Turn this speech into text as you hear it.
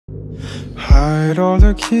Hide all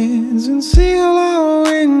the kids and seal our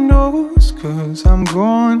windows, 'cause I'm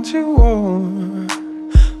going to war.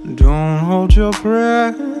 Don't hold your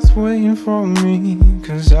breath waiting for me,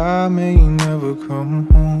 'cause I may never come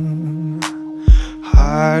home.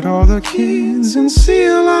 Hide all the kids and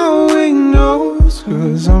seal our windows,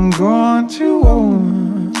 'cause I'm going to war.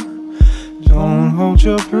 Don't hold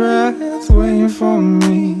your breath waiting for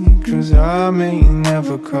me, 'cause I may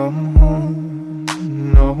never come home.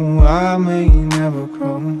 No, I may never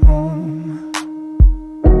come home.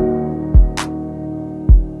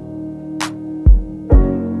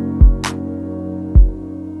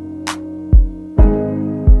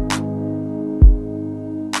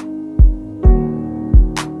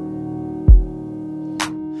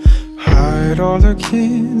 Hide all the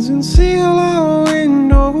kids and seal our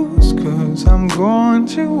windows, 'cause I'm going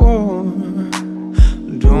to war.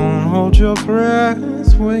 Don't hold your breath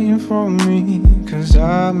waiting for me, 'cause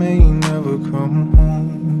I may never come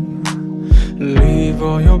home. Leave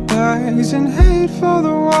all your bags and head for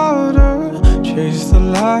the water. Chase the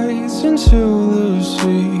lights into the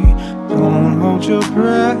sea. Don't hold your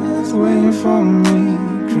breath waiting for me,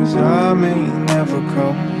 'cause I may never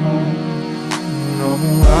come home. No,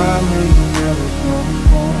 I may never come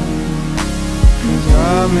home, 'cause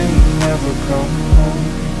I may never come home.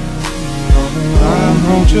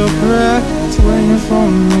 Hold your breath waiting for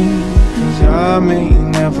me, 'cause I may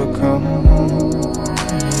never come home.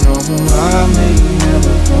 No, I may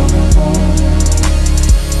never come home.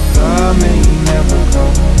 I may never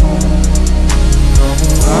come home.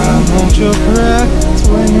 No, hold your breath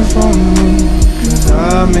waiting for me, 'cause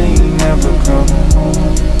I may never come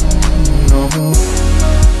home. No, no.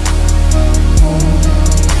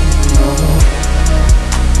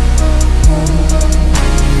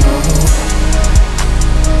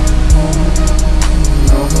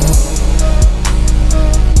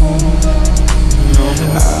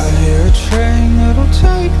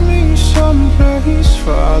 Take me someplace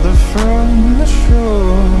farther from the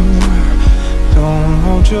shore. Don't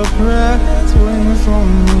hold your breath waiting for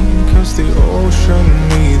me, 'cause the ocean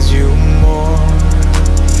needs you more.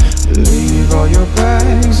 Leave all your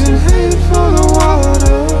bags and head for the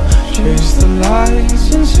water. Chase the lights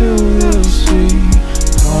into the sea.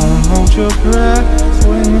 Don't hold your breath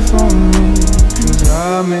waiting for me, 'cause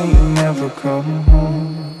I may never come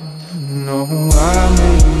home. No, I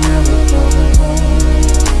may never come home.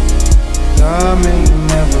 I may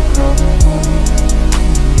never come home.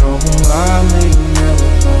 No, I may never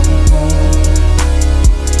come home.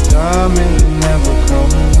 I may never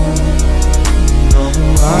come home. No,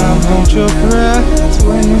 hold your breath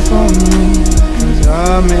waiting for me, 'cause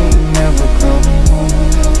I may never come home.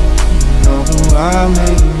 No, I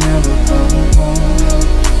may never come home.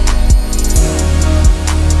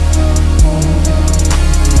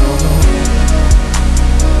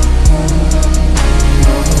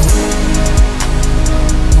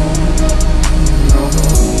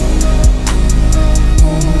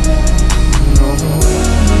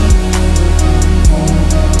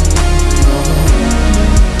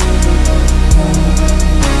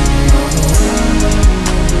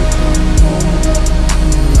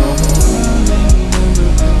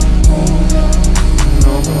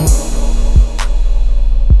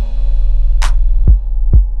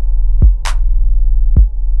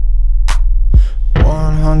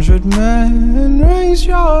 Men, raise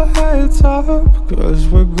your heads up, 'cause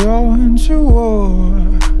we're going to war.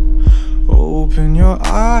 Open your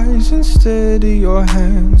eyes and steady your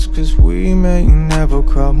hands, 'cause we may never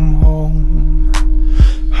come home.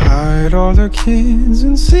 Hide all the kids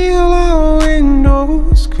and seal our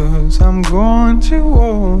windows, 'cause I'm going to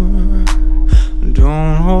war.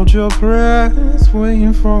 Don't hold your breath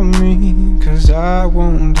waiting for me, 'cause I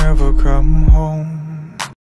won't ever come